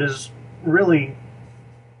pre-code is really...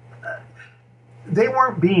 they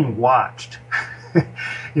weren't being watched.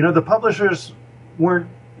 The publishers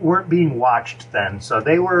weren't being watched then, so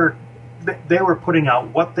they were putting out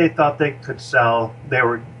what they thought they could sell. They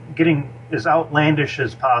were getting as outlandish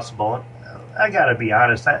as possible. I gotta be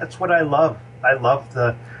honest, that's what I love. I love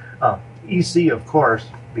the EC, of course,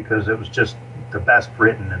 because it was just the best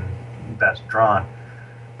written and best drawn.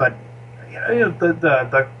 But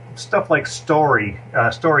the stuff like story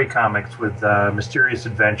comics with mysterious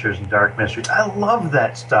adventures and dark mysteries, I love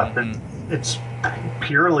that stuff. Mm-hmm. It's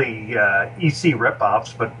purely EC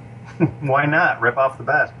ripoffs, but why not rip off the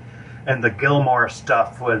best? And the Gilmore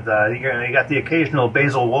stuff with you got the occasional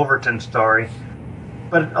Basil Wolverton story,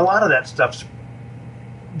 but a lot of that stuff's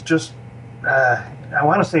just I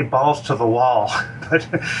want to say balls to the wall, but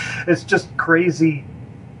it's just crazy.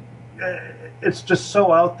 It's just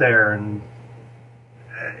so out there, and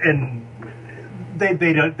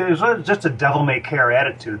they don't. There's just a devil may care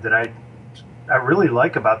attitude that I really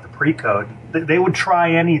like about the pre-code. They would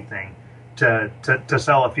try anything to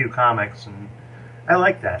sell a few comics, and I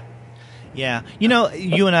like that. Yeah.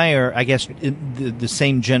 You and I are, I guess, the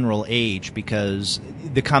same general age, because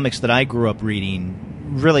the comics that I grew up reading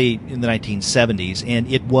really in the 1970s,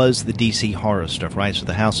 and it was the DC horror stuff, right? So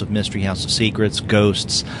the House of Mystery, House of Secrets,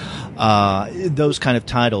 Ghosts, those kind of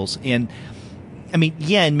titles. And I mean,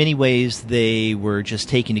 yeah, in many ways they were just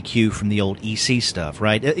taking a cue from the old EC stuff,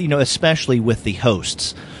 right? Especially with the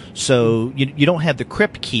hosts. So you don't have the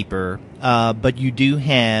Crypt Keeper, but you do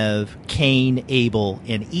have Cain, Abel,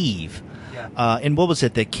 and Eve. Yeah. And what was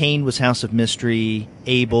it? That Cain was House of Mystery,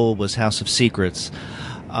 Abel was House of Secrets.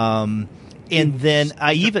 And then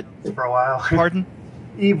I even... for a while. Pardon?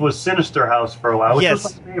 Eve was Sinister House for a while, which yes.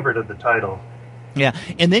 was my favorite of the title. Yeah,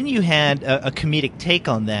 and then you had a comedic take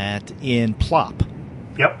on that in Plop.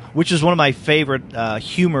 Yep. Which is one of my favorite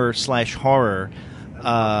humor/horror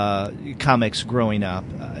comics growing up,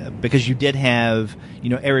 because you did have,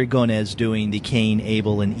 Aragonés doing the Cain,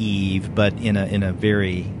 Abel, and Eve, but in a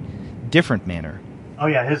very different manner. Oh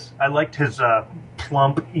yeah, I liked his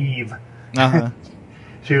plump Eve. Uh-huh.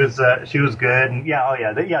 She was good, and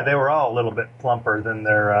they were all a little bit plumper than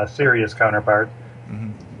their serious counterpart.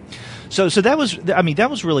 Mm-hmm. So that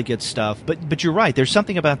was really good stuff. But you're right. There's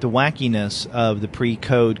something about the wackiness of the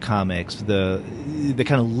pre-code comics, the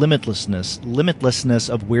kind of limitlessness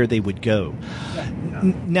of where they would go. Yeah.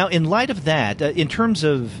 Now, in light of that, in terms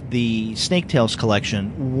of the Snake Tales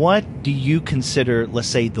collection, what do you consider, let's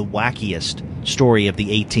say, the wackiest story of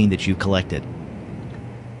the 18 that you collected?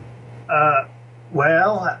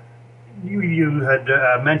 Well, you had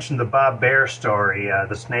mentioned the Bob Bear story,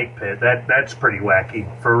 the Snake Pit. That's pretty wacky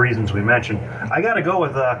for reasons we mentioned. I got to go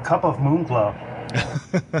with a Cup of Moonglow.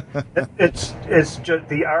 It's just,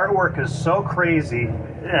 the artwork is so crazy.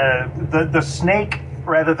 The snake,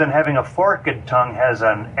 rather than having a forked tongue, has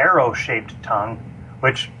an arrow-shaped tongue,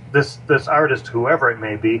 which this artist, whoever it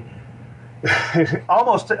may be,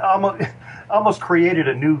 almost created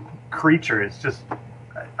a new creature. It's just,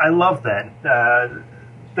 I love that.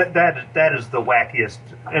 That is the wackiest,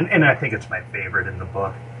 and I think it's my favorite in the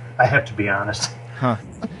book. I have to be honest. Huh.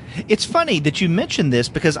 It's funny that you mentioned this,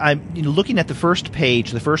 because I'm looking at the first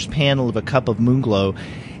page, the first panel of A Cup of Moonglow,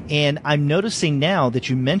 and I'm noticing now that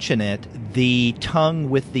you mention it, the tongue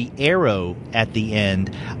with the arrow at the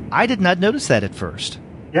end. I did not notice that at first.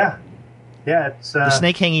 Yeah, it's the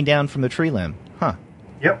snake hanging down from the tree limb. Huh.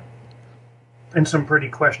 Yep. And some pretty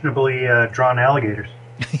questionably drawn alligators.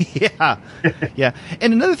 Yeah, yeah.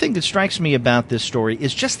 And another thing that strikes me about this story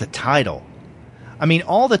is just the title. I mean,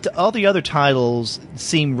 all the other titles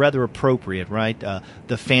seem rather appropriate, right?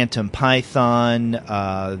 The Phantom Python,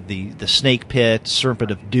 the Snake Pit,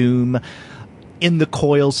 Serpent of Doom, In the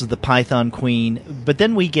Coils of the Python Queen. But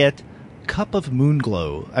then we get Cup of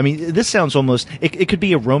Moonglow. I mean, this sounds almost it could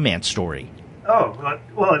be a romance story. Oh,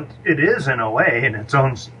 well, it is in a way, in its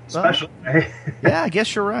own special way. Yeah, I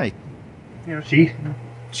guess you're right. You know,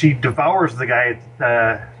 she devours the guy.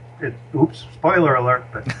 Oops, spoiler alert!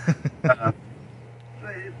 But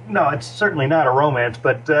no, it's certainly not a romance.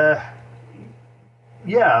 But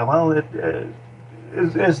yeah, well, it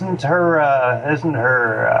isn't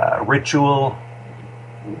her ritual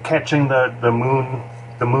catching the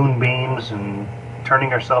moonbeams and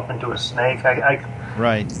turning herself into a snake. I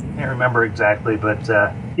right. can't remember exactly, but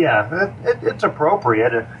yeah, it's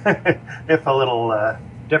appropriate, if a little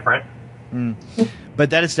different. Mm.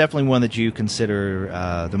 But that is definitely one that you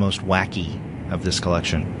consider the most wacky of this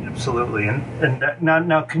collection. Absolutely. And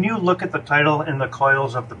now, can you look at the title, In the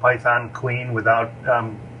Coils of the Python Queen, without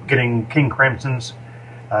getting King Crimson's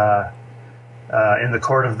In the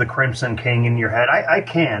Court of the Crimson King in your head? I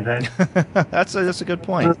can. That's a good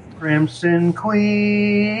point. The Crimson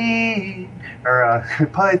Queen, or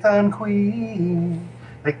Python Queen.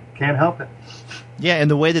 I can't help it. Yeah,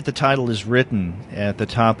 and the way that the title is written at the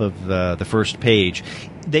top of the first page,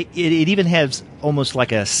 it even has almost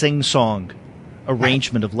like a sing-song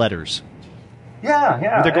arrangement of letters. Yeah,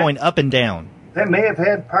 yeah. Where they're going up and down. That may have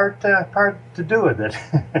had part to do with it.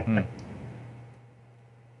 Mm.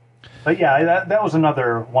 But yeah, that was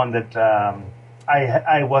another one that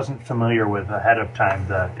I wasn't familiar with ahead of time,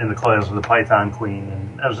 In the Coils of the Python Queen.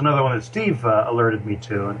 And that was another one that Steve alerted me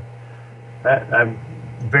to. And I'm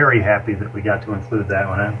very happy that we got to include that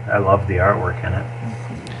one. I love the artwork in it.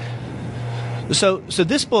 So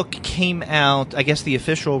this book came out, I guess the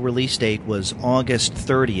official release date was August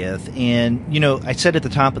 30th, and, you know, I said at the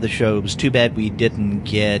top of the show, it was too bad we didn't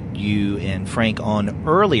get you and Frank on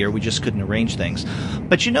earlier, we just couldn't arrange things.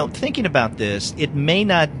 But, you know, thinking about this, it may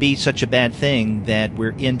not be such a bad thing that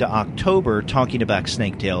we're into October talking about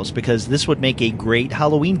Snake Tales, because this would make a great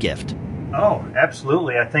Halloween gift. Oh,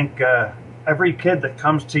 absolutely. I think every kid that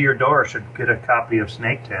comes to your door should get a copy of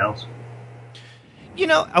Snake Tales. You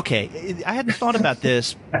know, okay, I hadn't thought about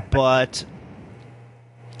this, but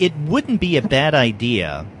it wouldn't be a bad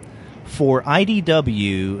idea for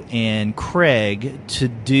IDW and Craig to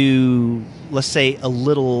do, let's say, a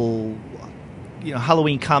little, you know,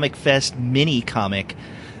 Halloween Comic Fest mini comic,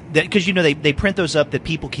 that because, you know, they print those up that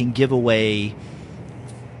people can give away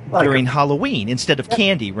during Halloween instead of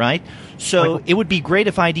candy, right? So it would be great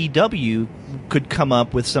if IDW could come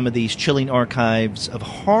up with some of these chilling archives of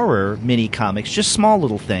horror mini comics, just small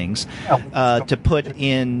little things, to put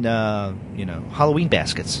in, you know, Halloween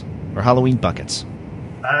baskets or Halloween buckets.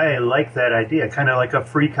 I like that idea, kind of like a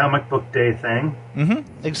free comic book day thing.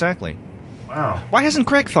 Mm-hmm. Exactly. Wow. Why hasn't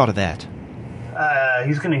Craig thought of that?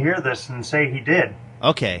 He's going to hear this and say he did.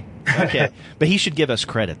 Okay. But he should give us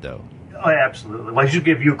credit, though. Oh, absolutely. Well, he should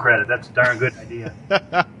give you credit. That's a darn good idea.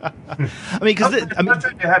 I mean, because I'm not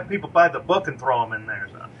trying to have people buy the book and throw them in there.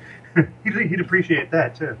 So he'd appreciate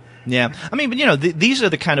that too. Yeah, I mean, but you know, these are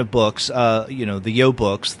the kind of books, you know, the Yo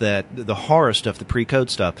books, that the horror stuff, the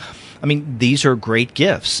pre-code stuff. I mean, these are great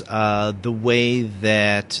gifts. The way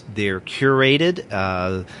that they're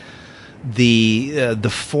curated.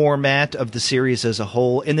 The format of the series as a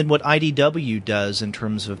whole, and then what IDW does in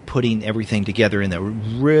terms of putting everything together in a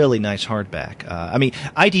really nice hardback. I mean,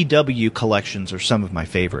 IDW collections are some of my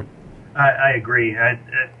favorite. I agree.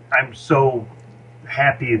 I'm so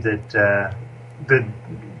happy that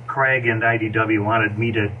Craig and IDW wanted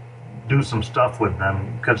me to do some stuff with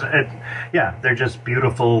them, because they're just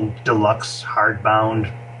beautiful deluxe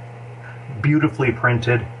hardbound, beautifully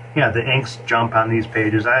printed. Yeah, the inks jump on these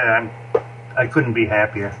pages. I couldn't be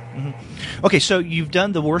happier. Mm-hmm. Okay, so you've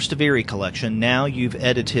done the Worst of Eerie collection. Now you've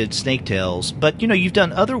edited Snake Tales, but you know you've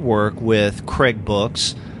done other work with Craig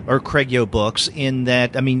Books or Craig Yo Books. In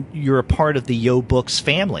that, I mean, you're a part of the Yo Books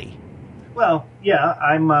family. Well, yeah,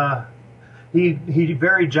 I'm. He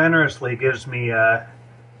very generously gives me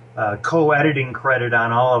co-editing credit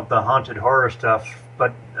on all of the haunted horror stuff.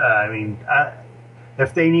 But I mean.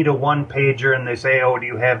 If they need a one-pager and they say, "Oh, do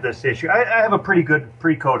you have this issue?" I have a pretty good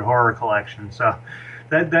pre-code horror collection, so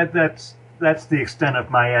that's the extent of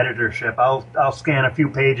my editorship. I'll scan a few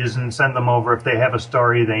pages and send them over if they have a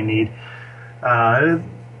story they need.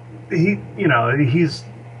 He's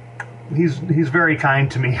very kind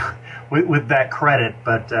to me with that credit,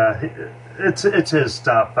 but it's his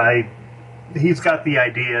stuff. he's got the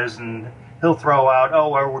ideas, and he'll throw out, "Oh,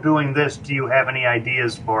 well, we're doing this. Do you have any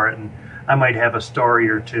ideas for it?" And I might have a story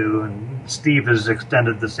or two. And Steve has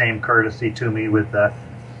extended the same courtesy to me with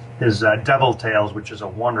his Devil Tales, which is a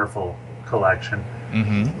wonderful collection.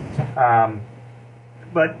 Mm-hmm.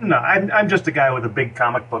 But no, I'm just a guy with a big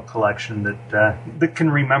comic book collection that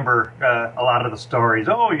can remember a lot of the stories.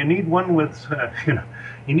 Oh, you need one with,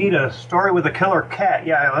 you need a story with a killer cat.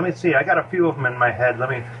 Yeah, let me see. I got a few of them in my head. Let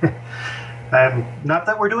me. Not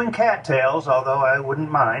that we're doing cat tales, although I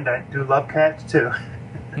wouldn't mind. I do love cats too.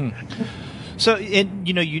 So,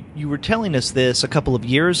 you were telling us this a couple of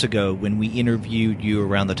years ago when we interviewed you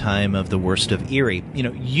around the time of The Worst of Erie.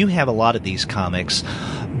 You have a lot of these comics,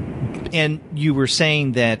 and you were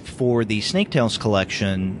saying that for the Snake Tales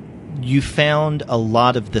collection, you found a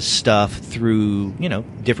lot of the stuff through,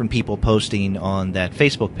 different people posting on that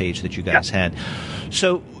Facebook page that you guys had.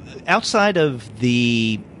 So, outside of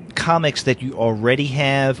the comics that you already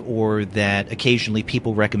have or that occasionally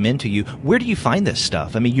people recommend to you, where do you find this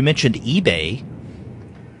stuff? I mean, you mentioned eBay.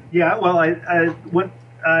 Yeah, well,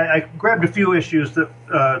 I grabbed a few issues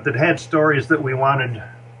that had stories that we wanted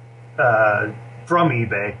from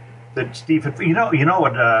eBay that Steve had,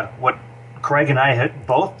 what Craig and I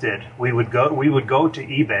both did. We would go to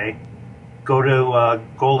eBay, go to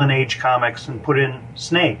Golden Age Comics and put in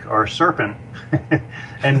snake or serpent.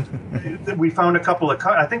 And we found a couple of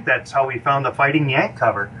I think that's how we found the Fighting Yank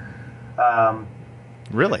cover.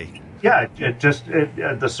 Really? Yeah,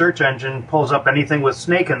 the search engine pulls up anything with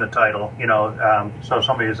snake in the title, so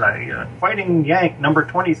somebody's like, Fighting Yank number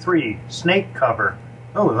 23, snake cover.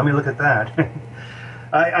 Oh, let me look at that.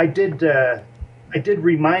 I did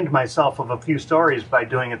remind myself of a few stories by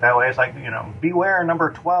doing it that way. It's like, Beware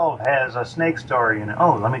number 12 has a snake story in it.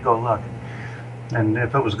 Oh, let me go look. And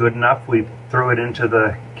if it was good enough, we threw it into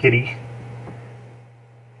the kitty.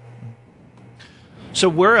 So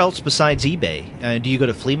where else besides eBay? Do you go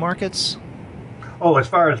to flea markets? Oh, as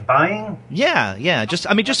far as buying? Yeah.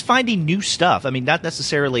 Just finding new stuff. I mean, not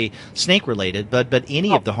necessarily snake related, but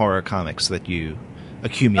any of the horror comics that you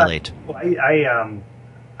accumulate.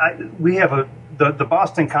 We have the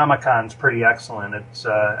Boston Comic Con's pretty excellent. It's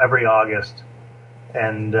every August,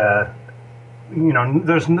 and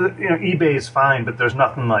there's eBay is fine, but there's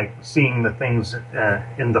nothing like seeing the things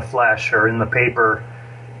in the flesh or in the paper,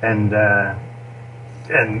 and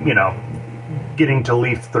getting to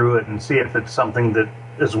leaf through it and see if it's something that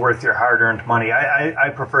is worth your hard-earned money. I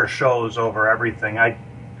prefer shows over everything. I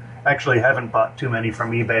actually haven't bought too many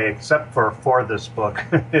from eBay except for this book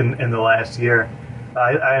in the last year.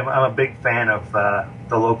 I'm a big fan of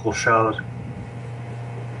the local shows.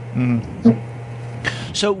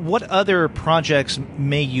 So what other projects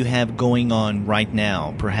may you have going on right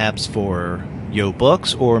now, perhaps for Yo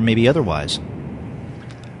Books or maybe otherwise?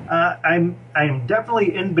 I'm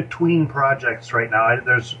definitely in between projects right now.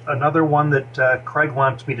 There's another one that Craig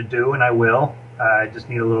wants me to do, and I will. I just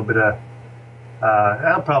need a little bit of...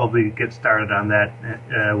 I'll probably get started on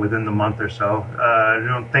that within the month or so. I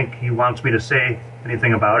don't think he wants me to say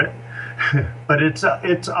anything about it, but it's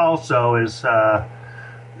also is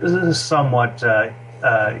somewhat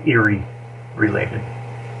eerie related.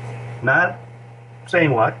 Not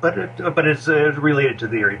saying what, but it's related to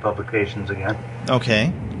the Eerie publications again.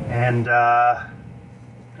 Okay. And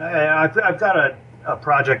I've got a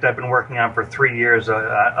project I've been working on for 3 years,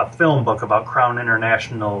 a film book about Crown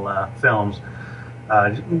International films.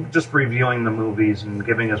 Just reviewing the movies and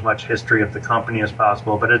giving as much history of the company as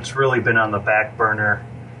possible, but it's really been on the back burner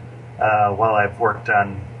while I've worked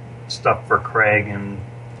on stuff for Craig and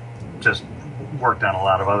just worked on a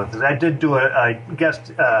lot of other things. I did do I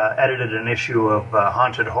guest edited an issue of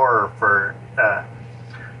Haunted Horror for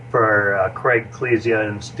Craig, Clizia,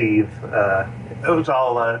 and Steve. It was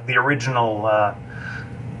all the original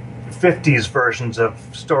 50s versions of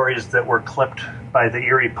stories that were clipped by the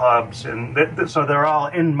Eerie pubs, and so they're all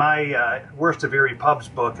in my Worst of Eerie Pubs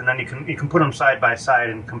book, and then you can put them side by side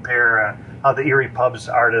and compare how the Eerie pubs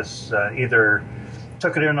artists either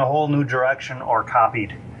took it in a whole new direction or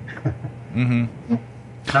copied. Mm-hmm.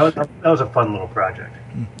 That was a fun little project.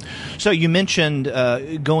 So you mentioned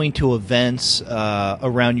going to events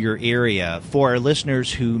around your area. For our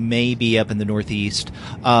listeners who may be up in the Northeast,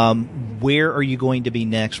 where are you going to be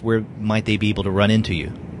next? Where might they be able to run into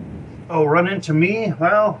you? Oh, run into me?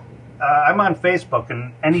 Well, I'm on Facebook,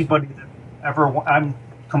 and anybody that I'm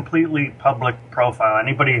completely public profile.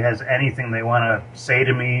 Anybody has anything they want to say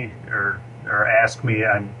to me or ask me,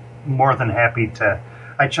 I'm more than happy to.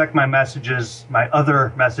 I check my messages, my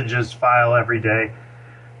other messages file every day.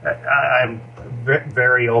 I'm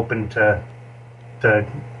very open to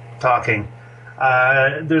talking.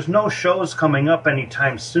 There's no shows coming up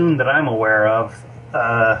anytime soon that I'm aware of.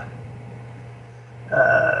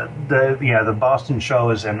 The Boston show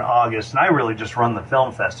is in August, and I really just run the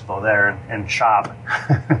film festival there and shop.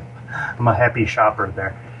 I'm a happy shopper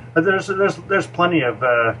there. But there's plenty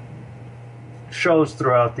of shows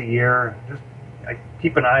throughout the year. I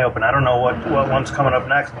keep an eye open. I don't know what one's coming up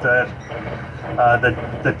next.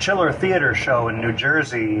 The Chiller Theater show in New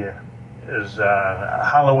Jersey is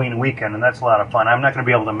Halloween weekend, and that's a lot of fun. I'm not going to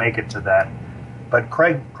be able to make it to that, but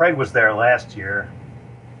Craig was there last year,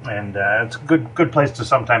 and it's a good place to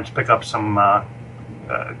sometimes pick up some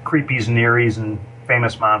creepies and eerie's and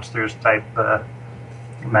famous monsters type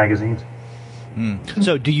magazines.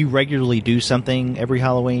 So do you regularly do something every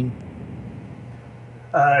Halloween?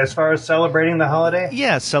 As far as celebrating the holiday?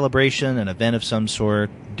 Yeah, celebration, an event of some sort,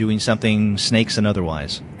 doing something snakes and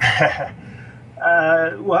otherwise.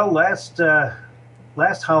 Well, last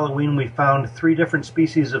Halloween we found 3 different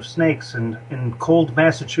species of snakes in cold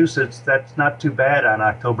Massachusetts. That's not too bad on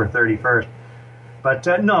October 31st. But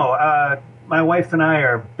no, my wife and I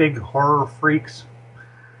are big horror freaks,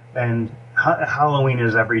 and Halloween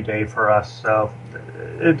is every day for us. So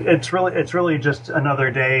it's really just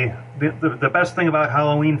another day. The best thing about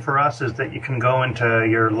Halloween for us is that you can go into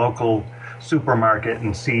your local supermarket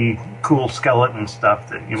and see cool skeleton stuff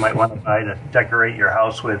that you might want to buy to decorate your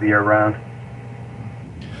house with year round.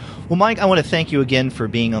 Well, Mike, I want to thank you again for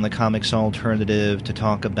being on the Comics Alternative to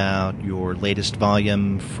talk about your latest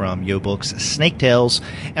volume from Yo Books, Snake Tales.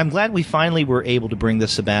 I'm glad we finally were able to bring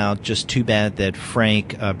this about. Just too bad that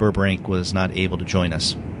Frank Burbrink was not able to join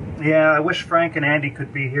us. Yeah, I wish Frank and Andy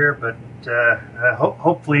could be here, but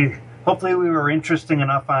hopefully we were interesting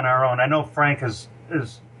enough on our own. I know Frank is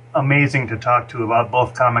amazing to talk to about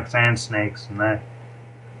both comics and snakes, and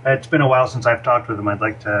it's been a while since I've talked with him. I'd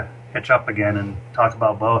like to hitch up again and talk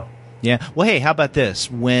about both. Yeah. Well, hey, how about this?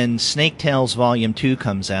 When Snake Tales Volume 2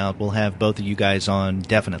 comes out, we'll have both of you guys on,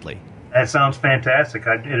 definitely. That sounds fantastic.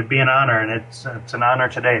 It'd be an honor, and it's an honor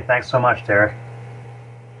today. Thanks so much, Derek.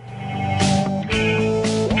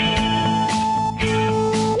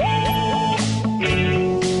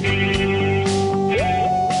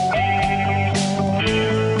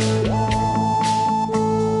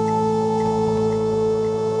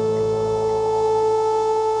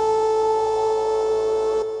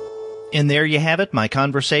 And there you have it, my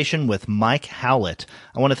conversation with Mike Howlett.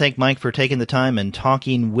 I want to thank Mike for taking the time and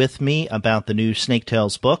talking with me about the new Snake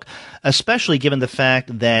Tales book, especially given the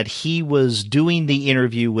fact that he was doing the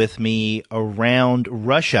interview with me around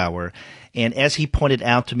rush hour. And as he pointed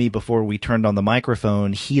out to me before we turned on the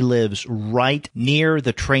microphone, he lives right near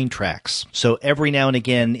the train tracks. So every now and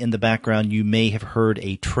again in the background, you may have heard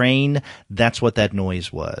a train. That's what that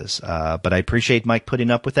noise was. But I appreciate Mike putting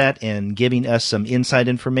up with that and giving us some inside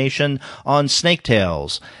information on Snake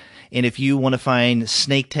Tales. And if you want to find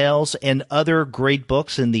Snake Tales and other great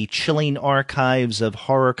books in the chilling archives of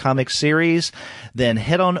horror comic series, then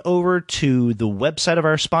head on over to the website of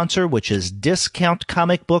our sponsor, which is Discount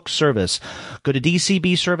Comic Book Service. Go to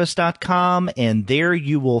dcbservice.com, and there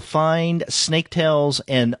you will find Snake Tales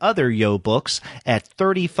and other Yo books at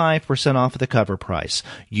 35% off of the cover price.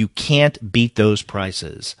 You can't beat those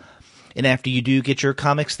prices. And after you do get your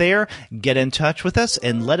comics there, get in touch with us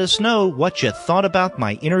and let us know what you thought about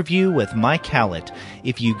my interview with Mike Howlett.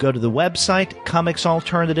 If you go to the website,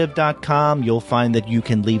 comicsalternative.com, you'll find that you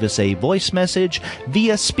can leave us a voice message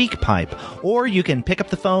via SpeakPipe, or you can pick up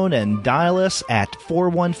the phone and dial us at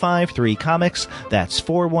 415-3-COMICS. That's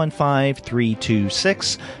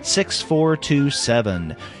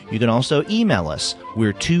 415-326-6427. You can also email us.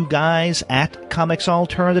 We're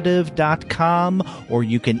 2guys@comicsalternative.com, or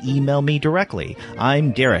you can email me directly.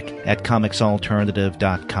 I'm Derek at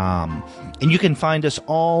comicsalternative.com. And you can find us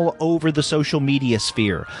all over the social media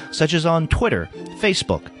sphere, such as on Twitter,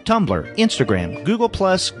 Facebook, Tumblr, Instagram, Google+,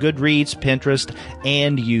 Goodreads, Pinterest,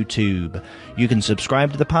 and YouTube. You can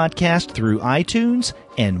subscribe to the podcast through iTunes,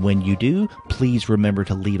 and when you do, please remember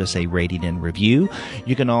to leave us a rating and review.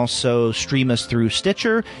 You can also stream us through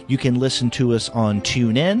Stitcher. You can listen to us on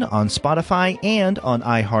TuneIn, on Spotify, and on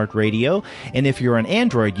iHeartRadio. And if you're an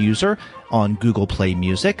Android user, on Google Play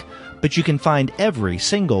Music. But you can find every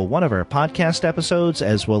single one of our podcast episodes,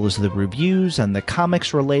 as well as the reviews and the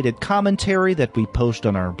comics-related commentary that we post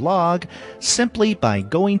on our blog, simply by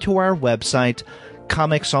going to our website,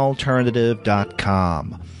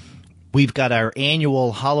 comicsalternative.com. We've got our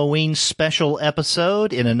annual Halloween special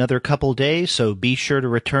episode in another couple days, so be sure to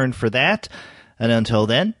return for that. And until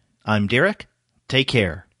then, I'm Derek. Take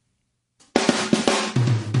care.